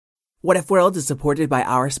What If World is supported by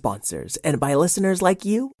our sponsors and by listeners like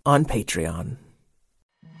you on Patreon.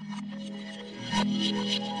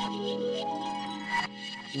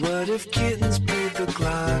 What if kittens blew the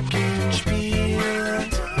glockenspiel?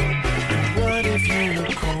 What if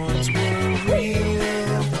unicorns were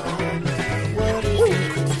real? What if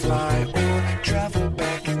you could fly or travel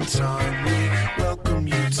back in time? We welcome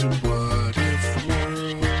you to What If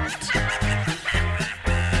World.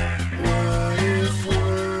 What If World?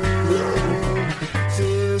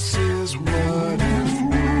 This is What If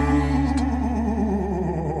World.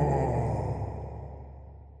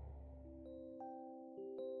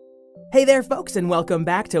 Hey there, folks, and welcome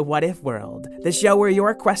back to What If World, the show where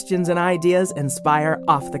your questions and ideas inspire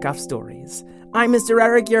off-the-cuff stories. I'm Mr.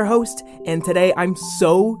 Eric, your host, and today I'm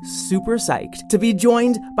so super psyched to be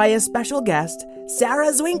joined by a special guest,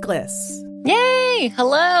 Sarah Zwinklis. Yay!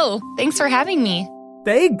 Hello! Thanks for having me.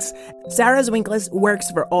 Thanks! Sarah Zwinklis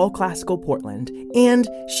works for All Classical Portland, and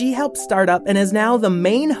she helped start up and is now the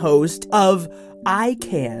main host of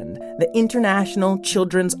ICAN, the International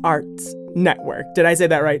Children's Arts Network. Did I say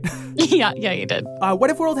that right? Yeah, you did. What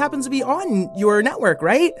If World happens to be on your network,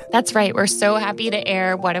 right? That's right. We're so happy to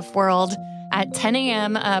air What If World at 10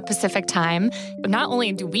 a.m. Pacific time. Not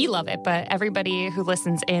only do we love it, but everybody who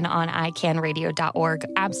listens in on icanradio.org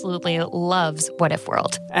absolutely loves What If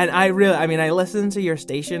World. And I listen to your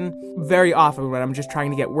station very often when I'm just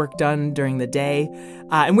trying to get work done during the day.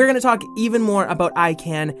 And we're going to talk even more about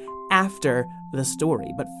ICAN after the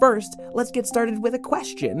story. But first, let's get started with a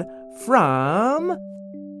question from...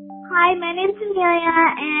 Hi, my name's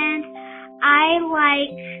Amelia, and I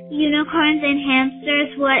like unicorns and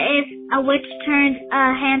hamsters. What if a witch turned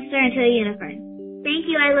a hamster into a unicorn? Thank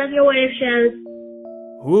you, I love your What If shows.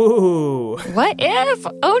 Ooh. What if?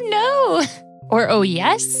 Oh no! Or oh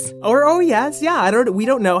yes? Or oh yes, yeah. We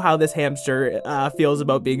don't know how this hamster feels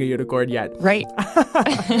about being a unicorn yet. Right.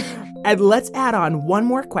 And let's add on one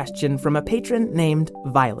more question from a patron named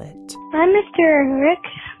Violet. Hi, Mr. Eric.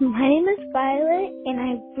 My name is Violet, and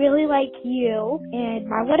I really like you. And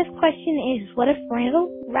my what if question is, what if Randall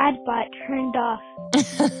Radbot turned off?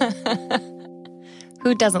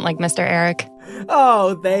 Who doesn't like Mr. Eric?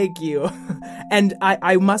 Oh, thank you. And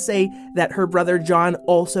I must say that her brother John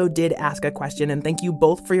also did ask a question, and thank you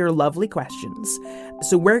both for your lovely questions.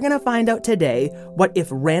 So we're going to find out today what if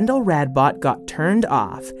Randall Radbot got turned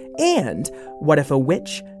off, and what if a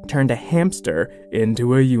witch turned a hamster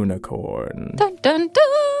into a unicorn. Dun, dun,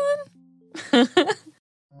 dun!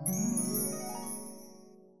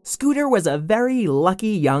 Scooter was a very lucky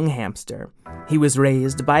young hamster. He was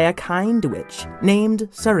raised by a kind witch named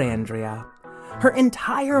Sarandria. Her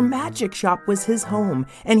entire magic shop was his home,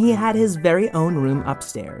 and he had his very own room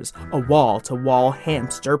upstairs, a wall-to-wall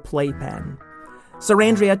hamster playpen.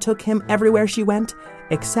 Sarandria took him everywhere she went,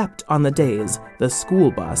 except on the days the school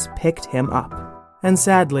bus picked him up. And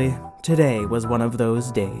sadly, today was one of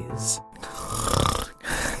those days.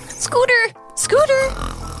 Scooter!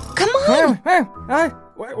 Come on!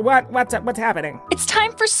 What's happening? It's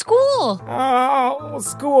time for school! Oh,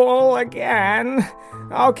 school again.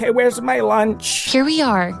 Okay, where's my lunch? Here we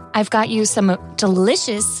are. I've got you some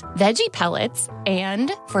delicious veggie pellets,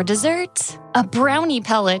 and for dessert, a brownie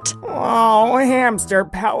pellet. Oh, hamster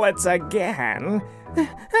pellets again.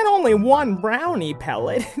 And only one brownie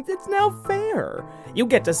pellet. It's now fair. You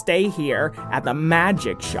get to stay here at the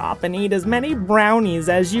magic shop and eat as many brownies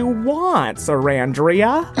as you want,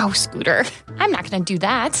 Sarandria. Oh, Scooter, I'm not going to do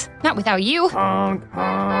that. Not without you. Honk,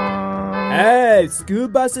 honk. Hey, school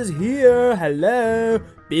bus is here. Hello.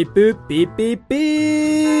 Beep, boop, beep, beep,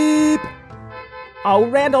 beep. Oh,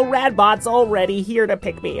 Randall Radbot's already here to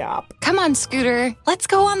pick me up. Come on, Scooter. Let's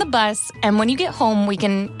go on the bus. And when you get home, we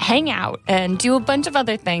can hang out and do a bunch of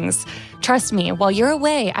other things. Trust me, while you're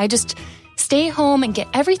away, I just stay home and get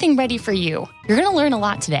everything ready for you. You're going to learn a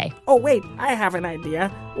lot today. Oh, wait, I have an idea.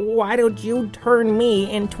 Why don't you turn me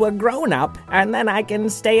into a grown-up, and then I can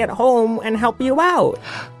stay at home and help you out?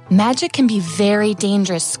 Magic can be very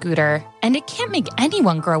dangerous, Scooter, and it can't make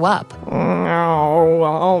anyone grow up. Oh,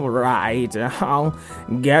 all right. I'll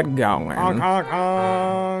get going. Honk, honk,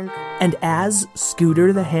 honk. And as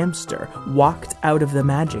Scooter the hamster walked out of the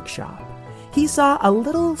magic shop, he saw a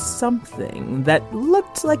little something that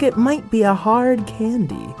looked like it might be a hard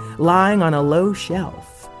candy lying on a low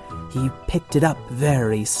shelf. He picked it up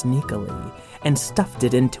very sneakily and stuffed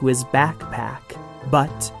it into his backpack.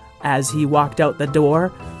 But as he walked out the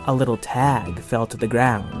door, a little tag fell to the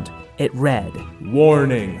ground. It read,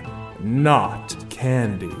 "Warning, not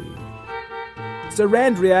candy."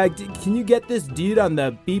 Sarandria, can you get this dude on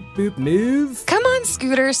the beep boop move? Come on, on,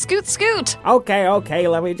 Scooter. Scoot, scoot. Okay,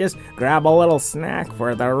 let me just grab a little snack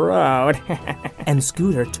for the road. And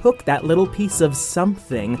Scooter took that little piece of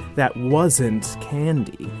something that wasn't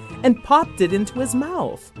candy and popped it into his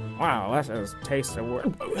mouth. Wow, that just tastes so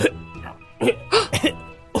good.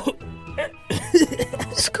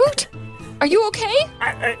 Scoot, are you okay?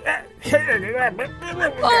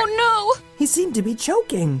 Oh, no. He seemed to be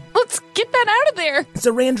choking. Let's get that out of there.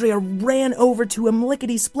 Sarandria ran over to him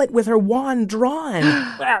lickety-split with her wand drawn.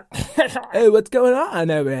 Hey, what's going on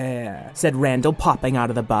over here? Said Randall, popping out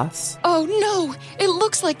of the bus. Oh, no. It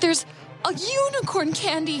looks like there's a unicorn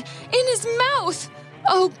candy in his mouth.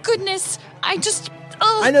 Oh, goodness. I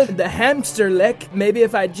know the hamster lick. Maybe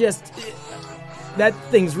if I just... That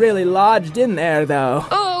thing's really lodged in there, though.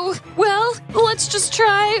 Oh, well, let's just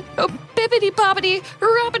try bibbidi-bobbidi,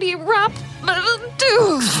 robbidi-rop,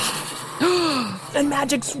 do. And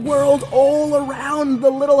magic swirled all around the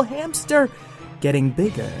little hamster, getting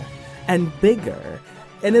bigger and bigger,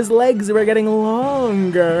 and his legs were getting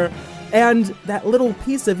longer, and that little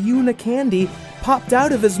piece of unicandy popped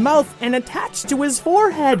out of his mouth and attached to his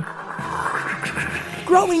forehead,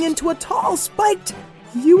 growing into a tall, spiked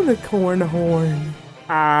unicorn horn.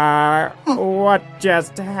 What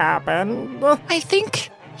just happened? I think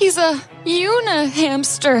he's a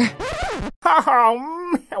uni-hamster.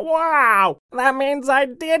 Oh, wow! That means I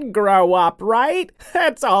did grow up, right?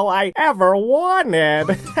 That's all I ever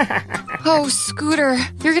wanted. Oh, Scooter,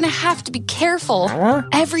 you're gonna have to be careful. Huh?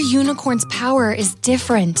 Every unicorn's power is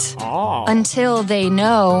different. Oh. Until they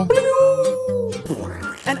know.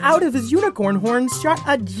 And out of his unicorn horns shot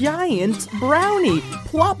a giant brownie,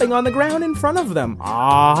 plopping on the ground in front of them.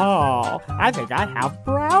 Oh, I think I have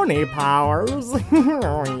brownie powers.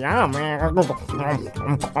 Yummy.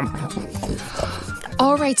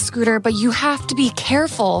 All right, Scooter, but you have to be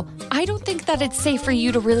careful. I don't think that it's safe for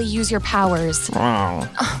you to really use your powers.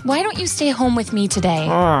 Why don't you stay home with me today?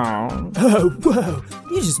 Oh, whoa.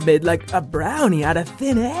 You just made like a brownie out of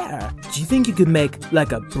thin air. Do you think you could make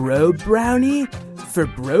like a bro brownie for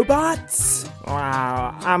brobots?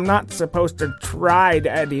 Wow, I'm not supposed to try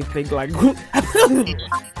anything like...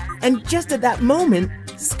 And just at that moment,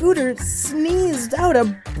 Scooter sneezed out a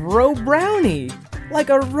bro brownie. Like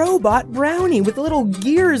a robot brownie with little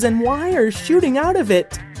gears and wires shooting out of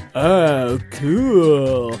it. Oh,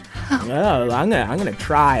 cool. Well, I'm gonna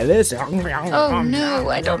try this. Oh no,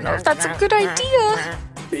 I don't know if that's a good idea.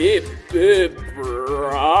 Beep, beep,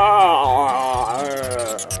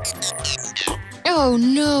 Oh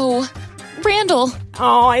no. Randall.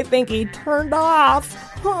 Oh, I think he turned off.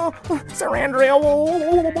 Oh, Sarandria,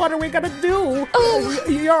 what are we gonna do? Oh.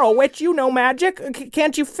 You're a witch, you know magic.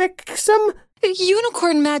 Can't you fix him?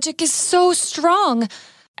 Unicorn magic is so strong.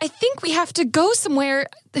 I think we have to go somewhere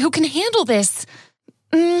who can handle this.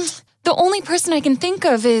 The only person I can think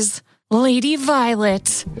of is Lady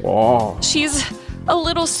Violet. Whoa. She's a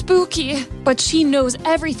little spooky, but she knows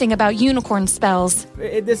everything about unicorn spells.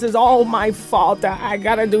 This is all my fault. I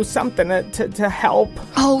gotta do something to help.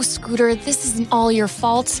 Oh, Scooter, this isn't all your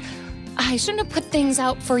fault. I shouldn't have put things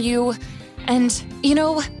out for you. And,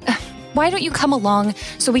 why don't you come along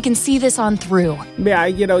so we can see this on through? Yeah,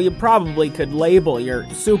 you probably could label your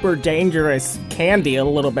super dangerous candy a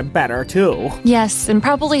little bit better, too. Yes, and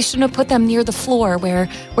probably shouldn't have put them near the floor where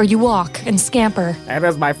you walk and scamper. That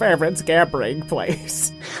is my favorite scampering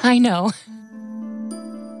place. I know.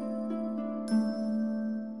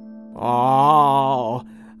 Oh,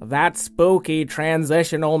 that spooky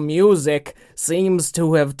transitional music seems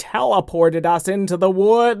to have teleported us into the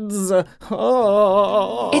woods.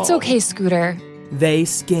 Oh. It's okay, Scooter. They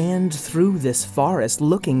scanned through this forest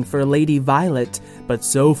looking for Lady Violet, but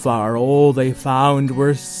so far all they found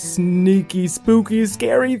were sneaky, spooky,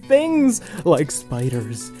 scary things like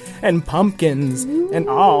spiders and pumpkins. And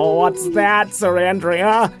oh, what's that,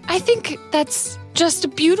 Sarandria? I think that's just a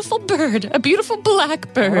beautiful bird, a beautiful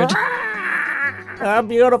blackbird. A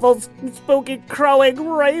beautiful, spooky, crowing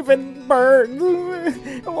raven bird.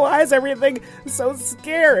 Why is everything so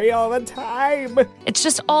scary all the time? It's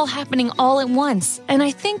just all happening all at once, and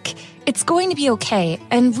I think it's going to be okay.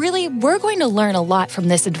 And really, we're going to learn a lot from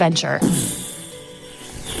this adventure.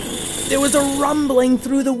 There was a rumbling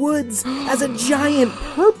through the woods as a giant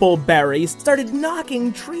purple berry started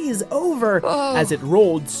knocking trees over as it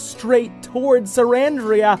rolled straight towards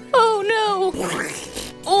Sarandria. Oh no!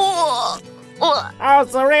 Oh,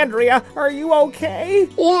 Sarandria, are you okay?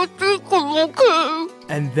 I think I'm okay.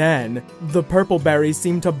 And then the purple berry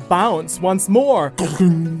seemed to bounce once more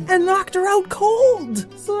and knocked her out cold.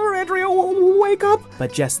 Sarandria, wake up.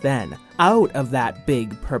 But just then, out of that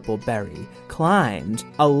big purple berry climbed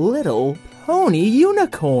a little pony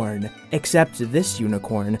unicorn, except this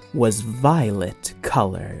unicorn was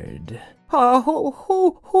violet-colored.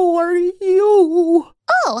 Who are you?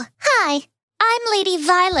 Oh, hi. I'm Lady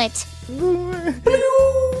Violet.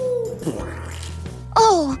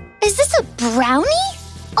 Oh, is this a brownie?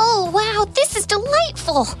 Oh, wow, this is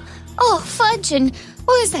delightful. Oh, fudge and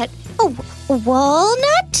what is that? Oh,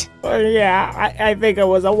 walnut? Yeah, I think it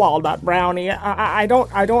was a walnut brownie. I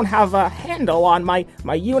don't have a handle on my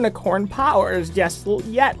unicorn powers just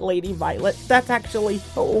yet, Lady Violet. That's actually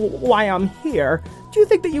why I'm here. Do you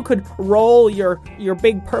think that you could roll your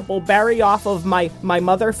big purple berry off of my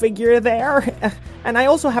mother figure there? And I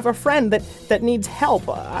also have a friend that needs help.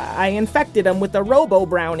 I infected him with the Robo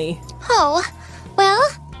Brownie. Oh, well,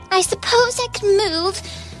 I suppose I can move.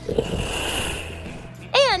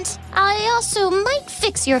 And I also might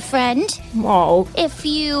fix your friend. Oh, If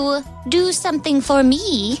you do something for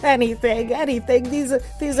me. anything. These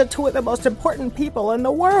are two of the most important people in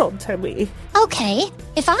the world to me. Okay,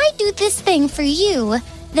 if I do this thing for you,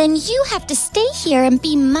 then you have to stay here and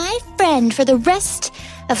be my friend for the rest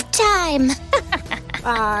of time.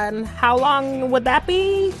 And how long would that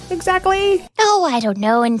be exactly? Oh, I don't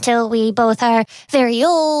know, until we both are very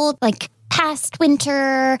old, like past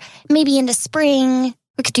winter, maybe into spring.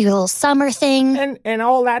 We could do a little summer thing. And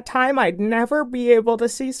all that time I'd never be able to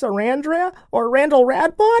see Sarandria or Randall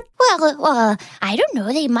Radbot? Well, I don't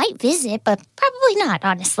know. They might visit, but probably not,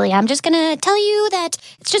 honestly. I'm just going to tell you that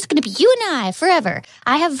it's just going to be you and I forever.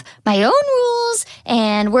 I have my own rules,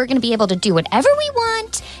 and we're going to be able to do whatever we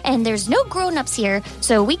want, and there's no grown-ups here,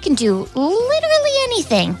 so we can do literally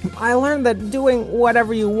anything. I learned that doing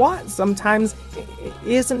whatever you want sometimes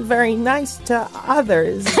isn't very nice to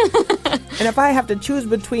others. And if I have to choose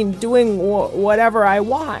between doing whatever I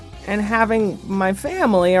want and having my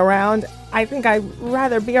family around, I think I'd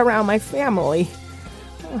rather be around my family.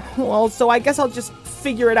 Well, so I guess I'll just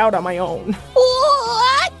figure it out on my own.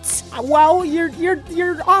 What? Well,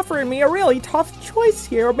 you're offering me a really tough choice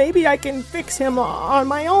here. Maybe I can fix him on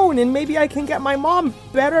my own, and maybe I can get my mom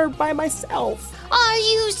better by myself. Are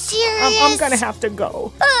you serious? I'm gonna have to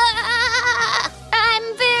go.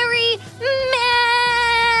 I'm very mad.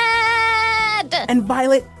 And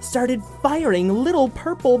Violet started firing little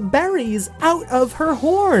purple berries out of her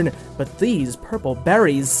horn. But these purple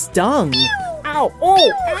berries stung. Ow!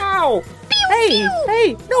 Oh! Ow!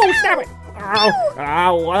 Hey! No! Stop it!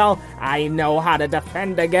 Ow! Well, I know how to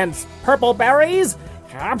defend against purple berries.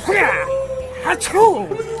 And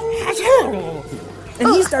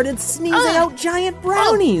he started sneezing out giant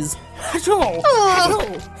brownies.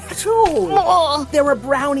 There were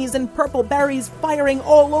brownies and purple berries firing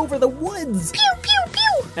all over the woods. Pew, pew,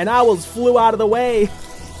 pew. And owls flew out of the way.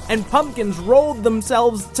 And pumpkins rolled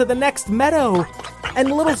themselves to the next meadow.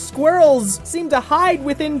 And little squirrels seemed to hide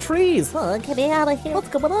within trees. Get me out of here. What's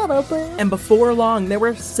going on out there? And before long, there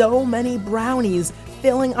were so many brownies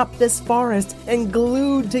filling up this forest and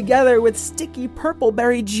glued together with sticky purple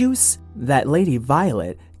berry juice that Lady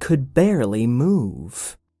Violet could barely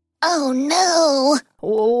move. Oh, no.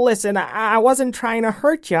 Listen, I wasn't trying to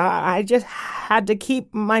hurt you. I just had to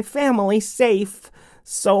keep my family safe.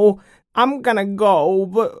 So I'm gonna go,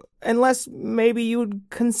 but unless maybe you'd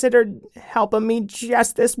consider helping me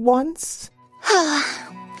just this once?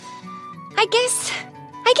 I guess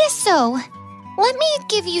so. Let me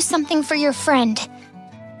give you something for your friend.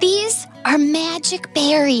 These are magic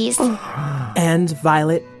berries. And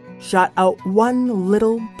Violet shot out one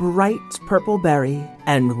little bright purple berry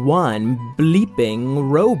and one bleeping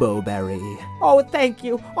robo berry. Oh, thank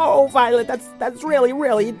you. Oh, Violet, that's really,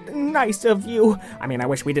 really nice of you. I mean, I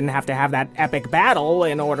wish we didn't have to have that epic battle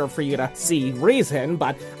in order for you to see reason,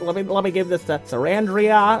 but let me give this to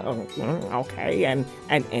Sarandria. Okay, and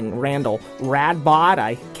Randall Radbot.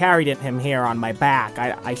 I carried him here on my back.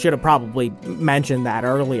 I should have probably mentioned that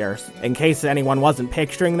earlier. In case anyone wasn't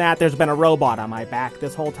picturing that, there's been a robot on my back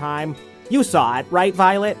this whole time. You saw it, right,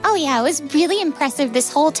 Violet? Oh, yeah, it was really impressive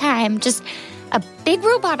this whole time. Just a big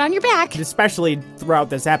robot on your back. Especially throughout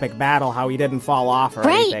this epic battle, how he didn't fall off or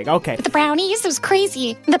anything. Okay. With the brownies, it was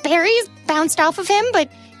crazy. The berries bounced off of him, but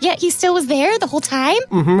yet he still was there the whole time.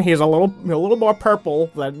 He's a little more purple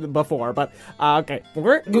than before, but okay.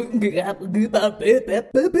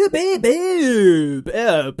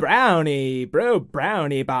 Brownie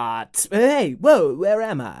bot. Hey, whoa, where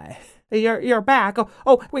am I? You're back.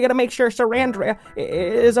 Oh, we gotta make sure Sarandria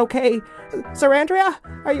is okay. Sarandria,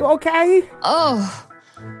 are you okay? Oh,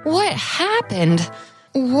 what happened?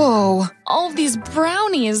 Whoa, all of these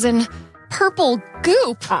brownies and purple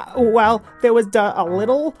goop? Well, there was a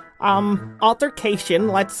little altercation,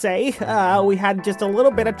 let's say. We had just a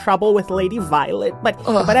little bit of trouble with Lady Violet,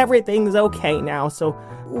 but everything's okay now, so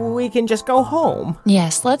we can just go home.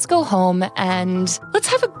 Yes, let's go home and let's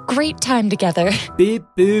have a great time together. Beep,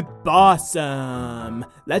 beep, awesome.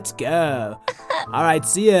 Let's go. All right,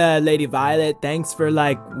 see ya, Lady Violet. Thanks for,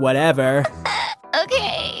 whatever.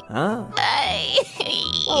 Okay. Huh? Bye.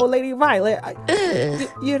 Oh, Lady Violet,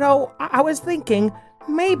 I was thinking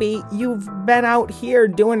maybe you've been out here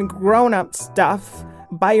doing grown-up stuff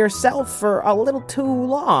by yourself for a little too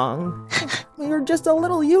long. You're just a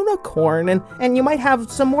little unicorn, and you might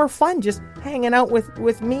have some more fun just hanging out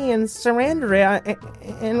with me and Sarandria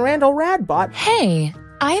and Randall Radbot. Hey,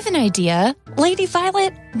 I have an idea. Lady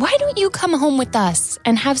Violet, why don't you come home with us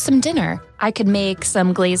and have some dinner? I could make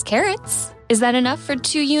some glazed carrots. Is that enough for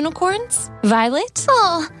 2 unicorns? Violet?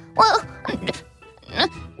 Oh, well,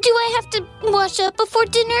 do I have to wash up before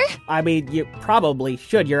dinner? I mean, you probably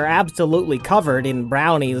should. You're absolutely covered in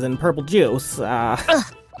brownies and purple juice.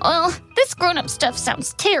 Well, this grown-up stuff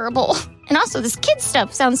sounds terrible. And also this kid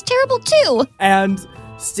stuff sounds terrible too. And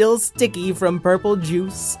still sticky from purple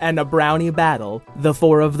juice and a brownie battle, the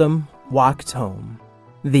 4 of them walked home.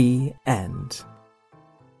 The end.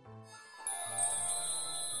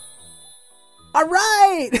 All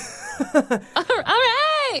right! All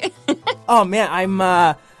right! Oh, man,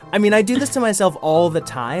 I do this to myself all the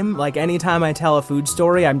time. Anytime I tell a food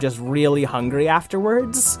story, I'm just really hungry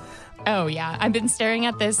afterwards. Oh, yeah. I've been staring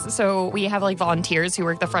at this. So we have volunteers who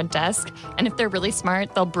work the front desk. And if they're really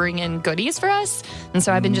smart, they'll bring in goodies for us. And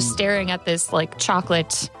so I've been just staring at this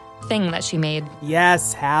chocolate thing that she made.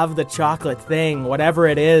 Yes, have the chocolate thing, whatever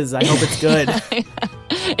it is. I hope it's good.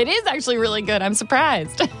 It is actually really good. I'm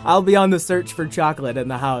surprised. I'll be on the search for chocolate in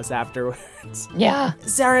the house afterwards. Yeah.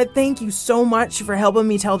 Sarah, thank you so much for helping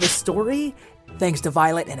me tell this story. Thanks to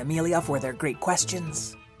Violet and Amelia for their great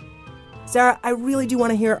questions. Sarah, I really do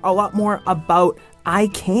want to hear a lot more about I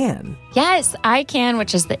Can. Yes, I Can,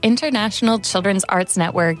 which is the International Children's Arts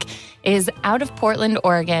Network, is out of Portland,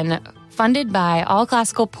 Oregon, funded by All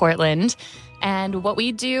Classical Portland. And what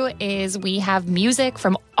we do is we have music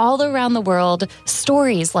from all around the world,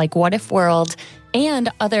 stories like What If World, and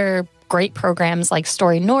other great programs like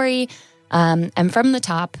Story Nori, and From the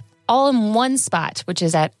Top, all in one spot, which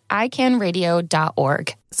is at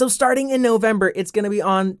icanradio.org. So starting in November, it's going to be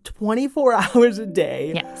on 24 hours a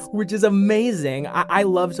day, yes, which is amazing. I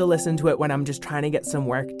love to listen to it when I'm just trying to get some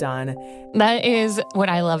work done. That is what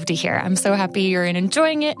I love to hear. I'm so happy you're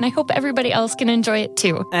enjoying it, and I hope everybody else can enjoy it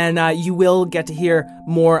too. And you will get to hear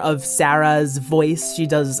more of Sarah's voice. She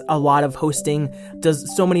does a lot of hosting,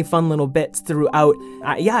 does so many fun little bits throughout.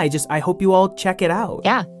 I hope you all check it out.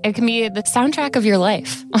 Yeah, it can be the soundtrack of your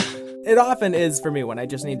life. It often is for me when I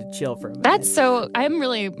just need to chill for a minute. I'm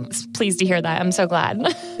really pleased to hear that. I'm so glad.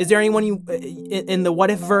 Is there anyone you, in the What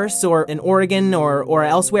If verse or in Oregon or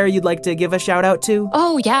elsewhere you'd like to give a shout out to?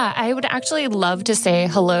 Oh, yeah. I would actually love to say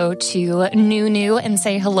hello to Nunu and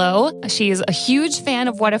say hello. She's a huge fan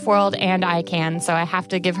of What If World and I Can, so I have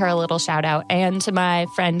to give her a little shout out. And to my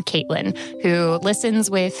friend Caitlin, who listens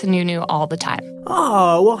with Nunu all the time.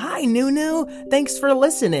 Oh, well, hi, Nunu. Thanks for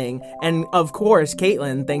listening. And of course,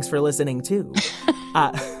 Caitlin, thanks for listening too.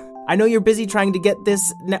 I know you're busy trying to get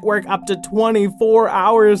this network up to 24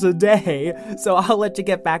 hours a day, so I'll let you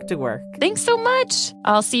get back to work. Thanks so much.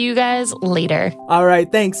 I'll see you guys later. All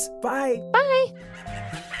right, thanks. Bye. Bye.